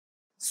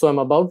So I'm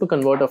about to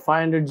convert a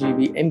 500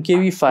 GB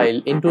MKV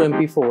file into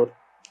MP4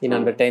 in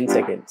under 10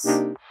 seconds.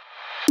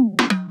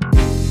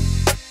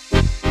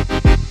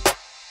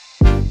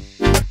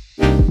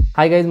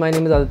 Hi guys, my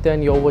name is Aditya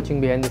and you're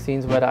watching Behind the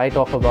Scenes, where I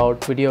talk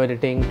about video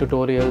editing,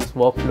 tutorials,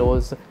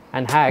 workflows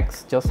and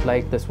hacks just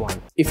like this one.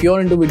 If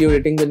you're into video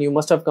editing, then you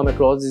must have come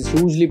across this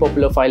hugely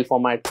popular file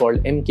format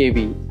called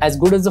MKV. As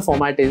good as the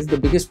format is, the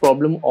biggest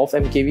problem of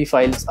MKV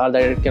files are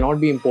that it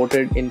cannot be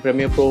imported in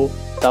Premiere Pro,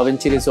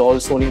 DaVinci Resolve,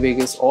 Sony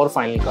Vegas or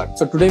Final Cut.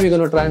 So today we're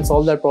going to try and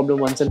solve that problem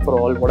once and for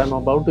all. What I'm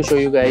about to show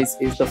you guys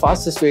is the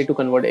fastest way to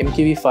convert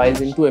MKV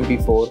files into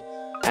MP4.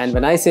 And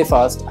when I say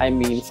fast, I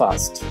mean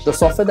fast. The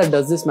software that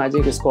does this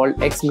magic is called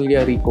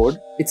XMEDIA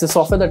Recode. It's a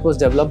software that was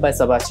developed by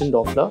Sebastian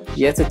Doffler.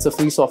 Yes, it's a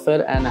free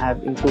software and I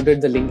have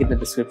included the link in the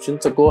description.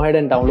 So go ahead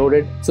and download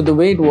it. So the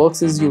way it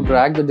works is you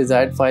drag the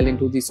desired file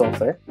into the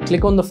software.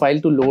 Click on the file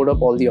to load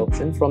up all the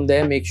options. From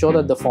there, make sure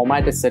that the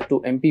format is set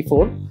to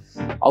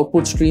MP4.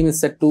 Output stream is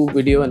set to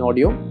video and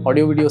audio.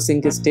 Audio video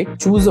sync is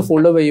ticked. Choose the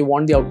folder where you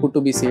want the output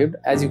to be saved.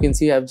 As you can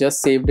see, I've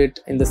just saved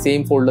it in the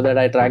same folder that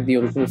I dragged the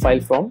original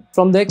file from.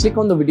 From there, click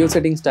on the video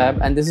settings tab,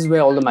 and this is where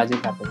all the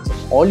magic happens.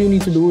 All you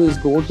need to do is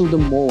go to the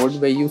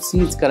mode where you see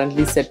it's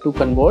currently set to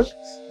convert.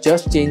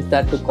 Just change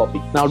that to copy.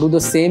 Now do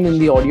the same in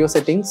the audio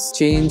settings.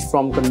 Change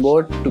from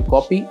convert to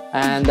copy,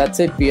 and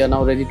that's it. We are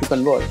now ready to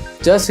convert.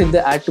 Just hit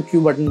the add to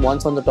queue button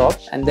once on the top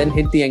and then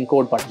hit the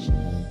encode button.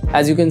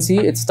 As you can see,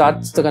 it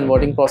starts the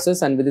converting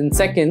process and within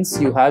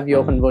seconds you have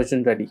your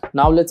conversion ready.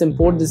 Now let's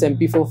import this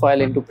MP4 file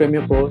into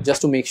Premiere Pro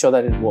just to make sure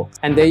that it works.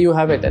 And there you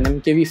have it, an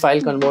MKV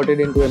file converted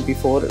into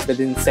MP4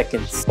 within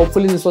seconds.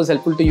 Hopefully this was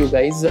helpful to you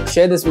guys.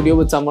 Share this video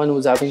with someone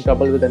who's having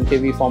trouble with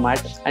MKV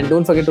format, and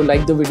don't forget to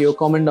like the video,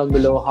 comment down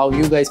below how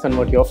you guys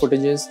convert your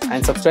footages,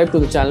 and subscribe to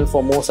the channel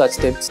for more such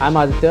tips. I'm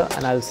Aditya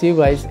and I'll see you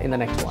guys in the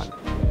next one.